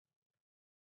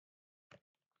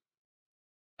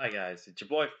Hi guys, it's your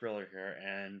boy Thriller here,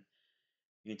 and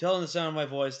you can tell in the sound of my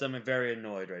voice that I'm very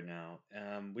annoyed right now.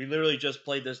 We literally just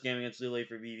played this game against lillay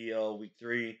for VBL week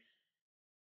 3,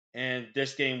 and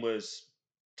this game was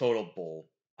total bull.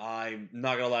 I'm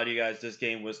not gonna lie to you guys, this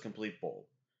game was complete bull.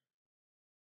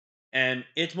 And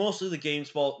it's mostly the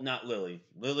game's fault, not Lily.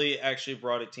 Lily actually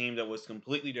brought a team that was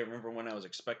completely different from what I was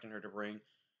expecting her to bring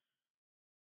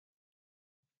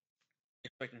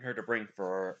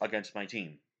for against my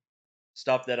team.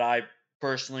 Stuff that I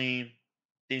personally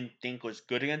didn't think was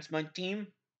good against my team,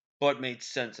 but made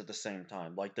sense at the same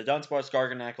time. Like the Dunsparce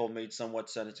Garganackle made somewhat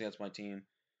sense against my team.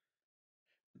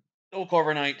 No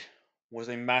Corviknight was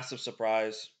a massive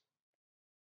surprise,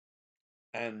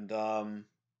 and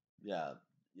yeah,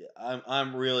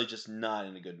 I'm really just not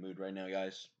in a good mood right now,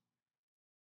 guys.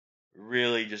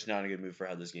 Really, just not in a good mood for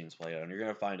how this game's played out, and you're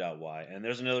gonna find out why. And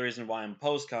there's another reason why I'm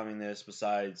post-coming this,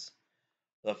 besides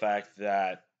the fact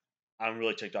that I'm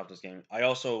really ticked off this game. I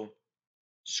also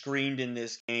screamed in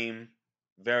this game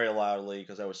very loudly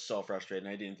because I was so frustrated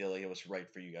and I didn't feel like it was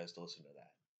right for you guys to listen to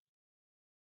that.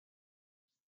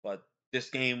 But this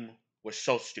game was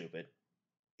so stupid.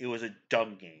 It was a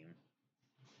dumb game.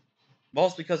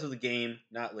 Mostly because of the game,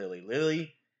 not Lily.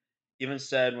 Lily even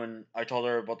said when I told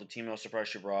her about the team no surprise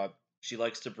she brought, she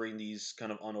likes to bring these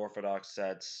kind of unorthodox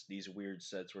sets, these weird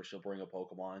sets where she'll bring a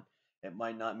Pokemon. It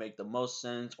might not make the most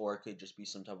sense, or it could just be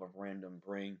some type of random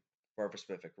bring for a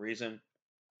specific reason.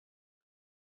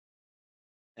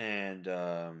 And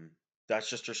that's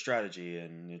just her strategy,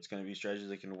 and it's going to be a strategy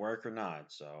that can work or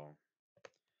not. So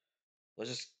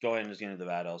let's just go ahead and just get into the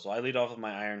battle. So I lead off with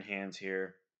my Iron Hands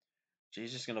here.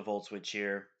 She's just going to Volt Switch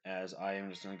here, as I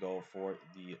am just going to go for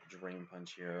the Drain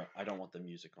Punch here. I don't want the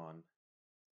music on.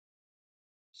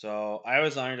 So I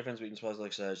was Iron Defense Weakness Plus,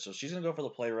 like I said. So she's going to go for the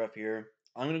Play Rough here.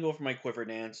 I'm going to go for my Quiver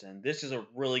Dance, and this is a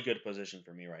really good position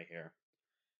for me right here.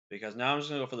 Because now I'm just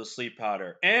going to go for the Sleep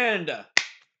Powder. And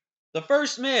the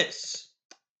first miss!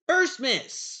 First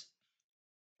miss!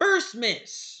 First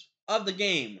miss of the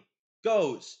game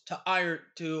goes to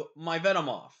my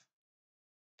Venomoth.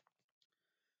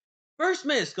 First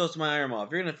miss goes to my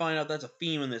Ironmoth. You're gonna find out that's a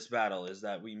theme in this battle, is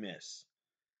that we miss.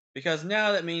 Because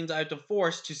now that means I have to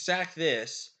force to sack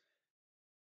this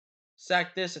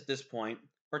at this point.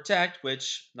 Protect,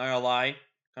 which, not gonna lie,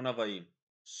 kind of a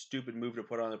stupid move to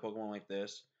put on a Pokemon like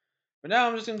this. But now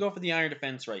I'm just gonna go for the Iron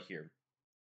Defense right here.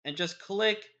 And just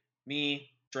click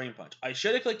me Drain Punch. I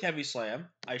should have clicked Heavy Slam.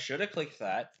 I should have clicked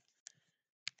that.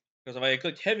 Because if I had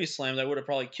clicked Heavy Slam, I would have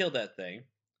probably killed that thing.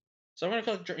 So I'm going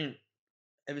to click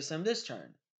Heavy Slam this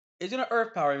turn. It's going to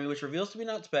Earth Power me, which reveals to be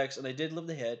not specs, and I did live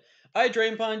the hit. I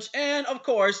Drain Punch, and of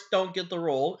course, don't get the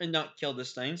roll and not kill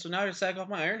this thing. So now I sack off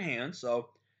my Iron Hand. So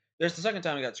there's the second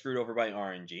time I got screwed over by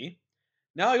RNG.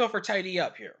 Now I go for Tidy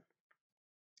Up here.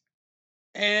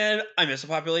 And I miss a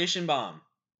Population Bomb.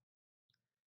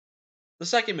 The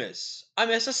second miss. I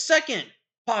miss a second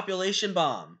Population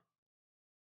Bomb.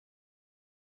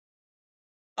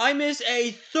 I miss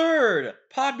a third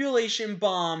Population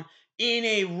Bomb in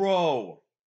a row.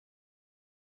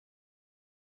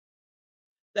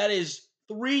 That is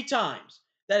 3 times.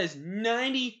 That is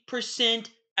 90%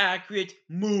 accurate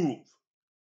move.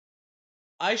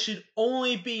 I should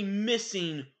only be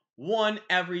missing one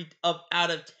out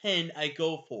of 10 I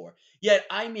go for. Yet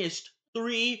I missed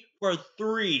 3 for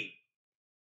 3.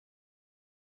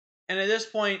 And at this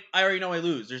point, I already know I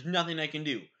lose. There's nothing I can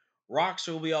do. Rocks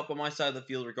will be up on my side of the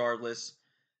field regardless.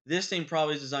 This thing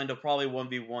probably is designed to probably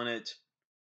 1v1 it.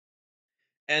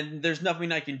 And there's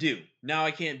nothing I can do. Now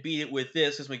I can't beat it with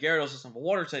this because my Gyarados doesn't have a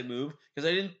water type move because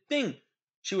I didn't think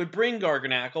she would bring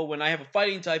Garganackle when I have a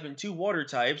fighting type and 2 water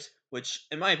types, which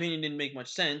in my opinion didn't make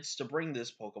much sense to bring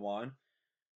this Pokemon.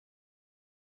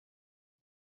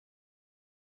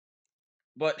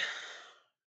 But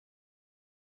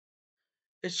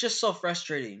it's just so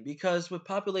frustrating because with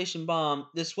Population Bomb,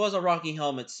 this was a Rocky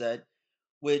Helmet set,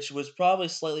 which was probably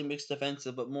slightly mixed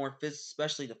defensive, but more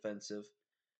especially defensive.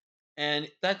 And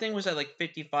that thing was at like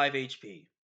 55 HP.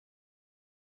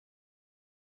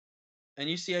 And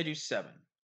you see I do 7.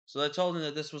 So I told him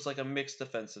that this was like a mixed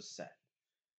defensive set.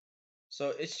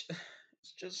 So it's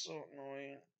just so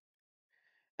annoying.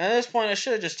 And at this point, I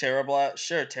should have just Terra Blast,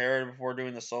 should have Terra before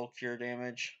doing the Soul Cure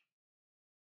damage.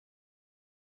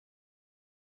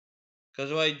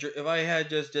 Because if I had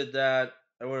just did that,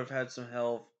 I would have had some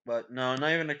health. But no,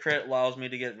 not even the crit allows me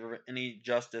to get any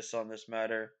justice on this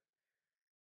matter.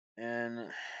 And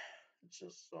it's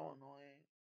just so annoying.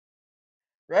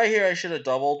 Right here, I should have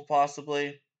doubled,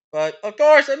 possibly. But, of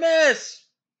course, I miss!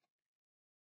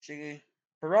 Cheeky.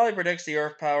 Pirelli predicts the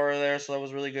Earth power there, so that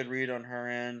was a really good read on her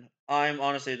end. I'm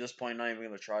honestly at this point not even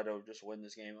gonna try to just win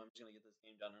this game. I'm just gonna get this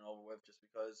game done and over with, just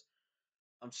because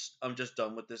I'm just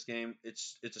done with this game.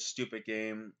 It's a stupid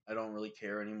game. I don't really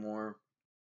care anymore.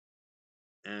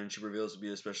 And she reveals to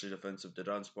be especially defensive to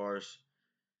Dunsparce,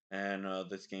 and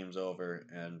this game's over.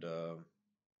 And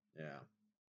yeah,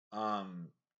 um,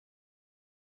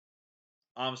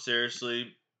 I'm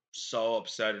seriously so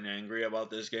upset and angry about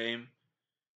this game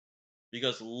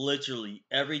because literally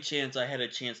every chance I had a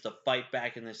chance to fight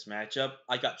back in this matchup,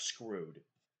 I got screwed.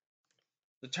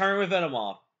 The turn with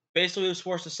Venomoth basically was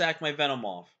forced to sack my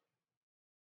Venomoth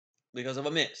because of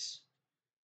a miss.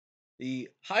 The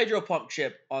Hydro Pump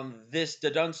chip on this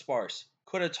the Dunsparce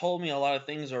could have told me a lot of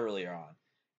things earlier on,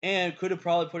 and could have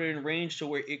probably put it in range to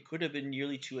where it could have been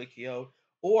nearly 2 KO,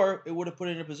 or it would have put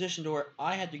it in a position to where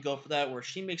I had to go for that, where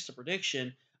she makes the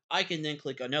prediction, I can then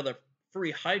click another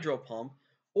free Hydro Pump,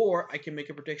 or I can make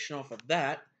a prediction off of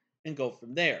that and go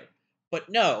from there. But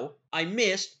no, I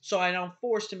missed, so I'm now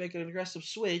forced to make an aggressive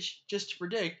switch just to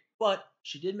predict, but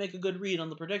she did make a good read on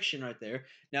the prediction right there.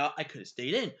 Now, I could have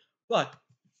stayed in, but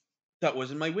that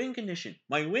wasn't my win condition.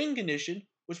 My win condition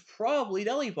was probably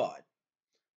Delibot.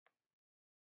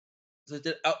 So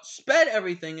it outsped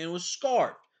everything and was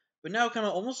scarfed. But now, kind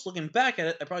of almost looking back at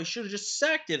it, I probably should have just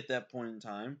sacked it at that point in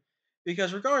time.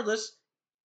 Because regardless,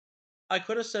 I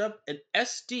could have set up an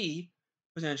SD,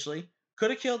 potentially,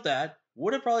 could have killed that,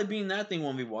 would have probably been that thing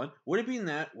 1v1, would have been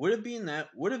that, would have been that,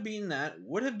 would have been that,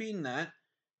 would have been that,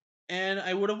 and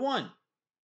I would have won.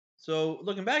 So,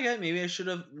 looking back at it, maybe I should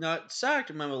have not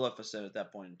sacked my Maleficent at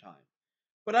that point in time.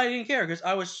 But I didn't care because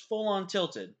I was full on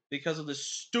tilted because of this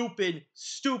stupid,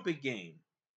 stupid game.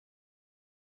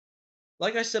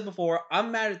 Like I said before,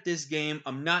 I'm mad at this game.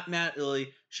 I'm not mad at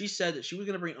Lily. She said that she was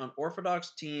going to bring an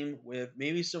unorthodox team with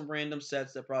maybe some random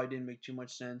sets that probably didn't make too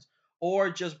much sense,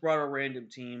 or just brought a random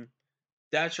team.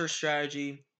 That's her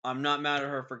strategy. I'm not mad at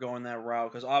her for going that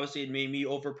route because obviously it made me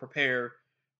over prepare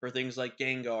for things like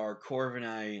Gengar,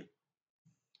 Corviknight,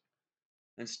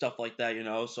 and stuff like that,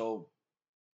 So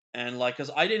and like,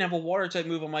 cause I didn't have a water type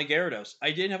move on my Gyarados.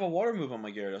 I didn't have a water move on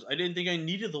my Gyarados. I didn't think I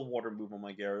needed the water move on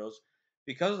my Gyarados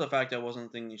because of the fact that I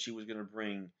wasn't thinking she was gonna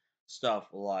bring stuff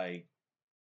like.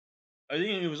 I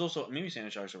think it was also maybe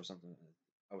Sanitizer was something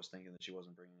I was thinking that she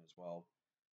wasn't bringing as well.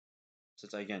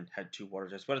 Since I again had two water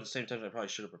types, but at the same time I probably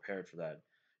should have prepared for that.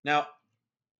 Now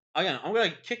again, I'm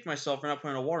gonna kick myself for not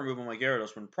putting a water move on my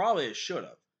Gyarados when probably I should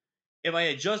have. If I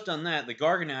had just done that, the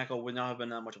Garganacl would not have been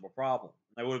that much of a problem.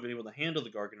 I would have been able to handle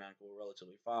the Garganacl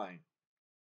relatively fine.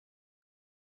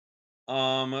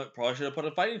 Probably should have put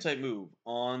a fighting type move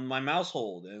on my mouse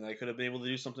hold, and I could have been able to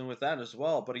do something with that as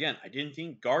well. But again, I didn't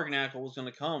think Garganacl was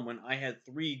going to come when I had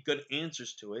three good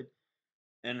answers to it,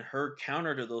 and her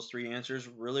counter to those three answers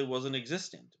really wasn't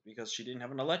existent because she didn't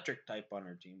have an electric type on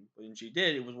her team. When she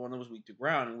did, it was one that was weak to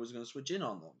ground and was going to switch in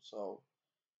on them. So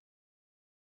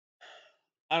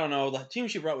I don't know. The team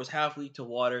she brought was half weak to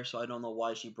water, so I don't know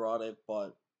why she brought it,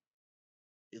 but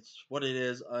it's what it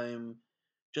is. I'm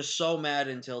just so mad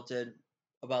and tilted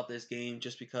about this game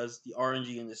just because the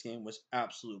RNG in this game was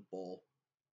absolute bull.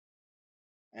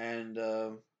 And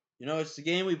it's the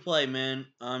game we play, man.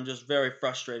 I'm just very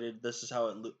frustrated. This is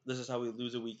how we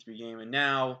lose a week 3 game, and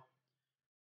now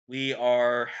we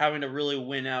are having to really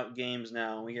win out games.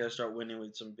 Now we got to start winning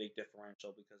with some big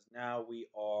differential because now we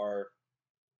are.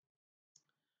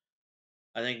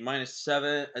 I think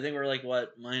 -7. I think we're like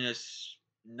what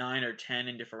 -9 or 10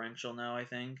 in differential now. I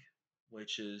think,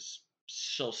 which is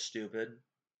so stupid.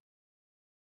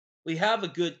 We have a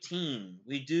good team.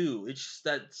 We do. It's just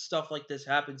that stuff like this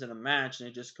happens in a match and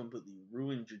it just completely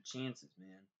ruins your chances,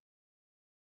 man.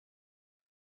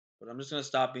 But I'm just gonna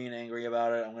stop being angry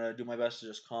about it. I'm gonna do my best to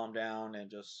just calm down and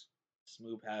just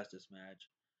move past this match.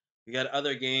 We got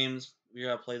other games we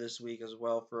gotta play this week as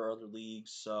well for other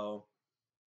leagues, so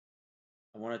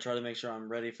I want to try to make sure I'm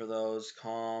ready for those,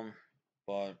 calm.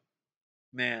 But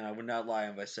man, I would not lie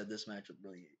if I said this matchup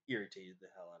really irritated the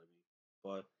hell out of me.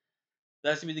 But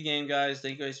that's gonna be the game, guys.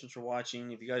 Thank you guys so much for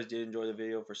watching. If you guys did enjoy the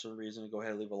video for some reason, go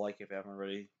ahead and leave a like if you haven't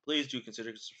already. Please do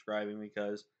consider subscribing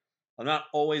because I'm not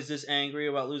always this angry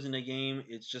about losing a game.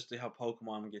 It's just how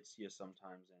Pokemon gets to you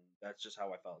sometimes, and that's just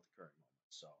how I felt at the current moment.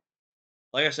 So,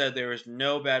 like I said, there was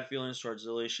no bad feelings towards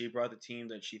Lily. She brought the team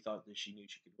that she thought that she knew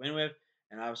she could win with,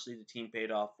 and obviously the team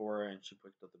paid off for her, and she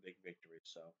picked up the big victory.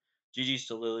 So, GG's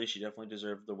to Lily. She definitely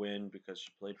deserved the win because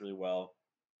she played really well.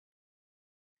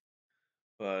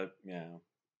 But yeah.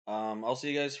 I'll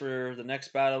see you guys for the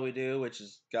next battle we do, which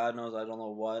is God knows I don't know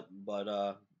what. But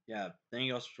yeah, thank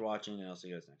you guys for watching, and I'll see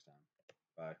you guys next time.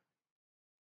 Bye.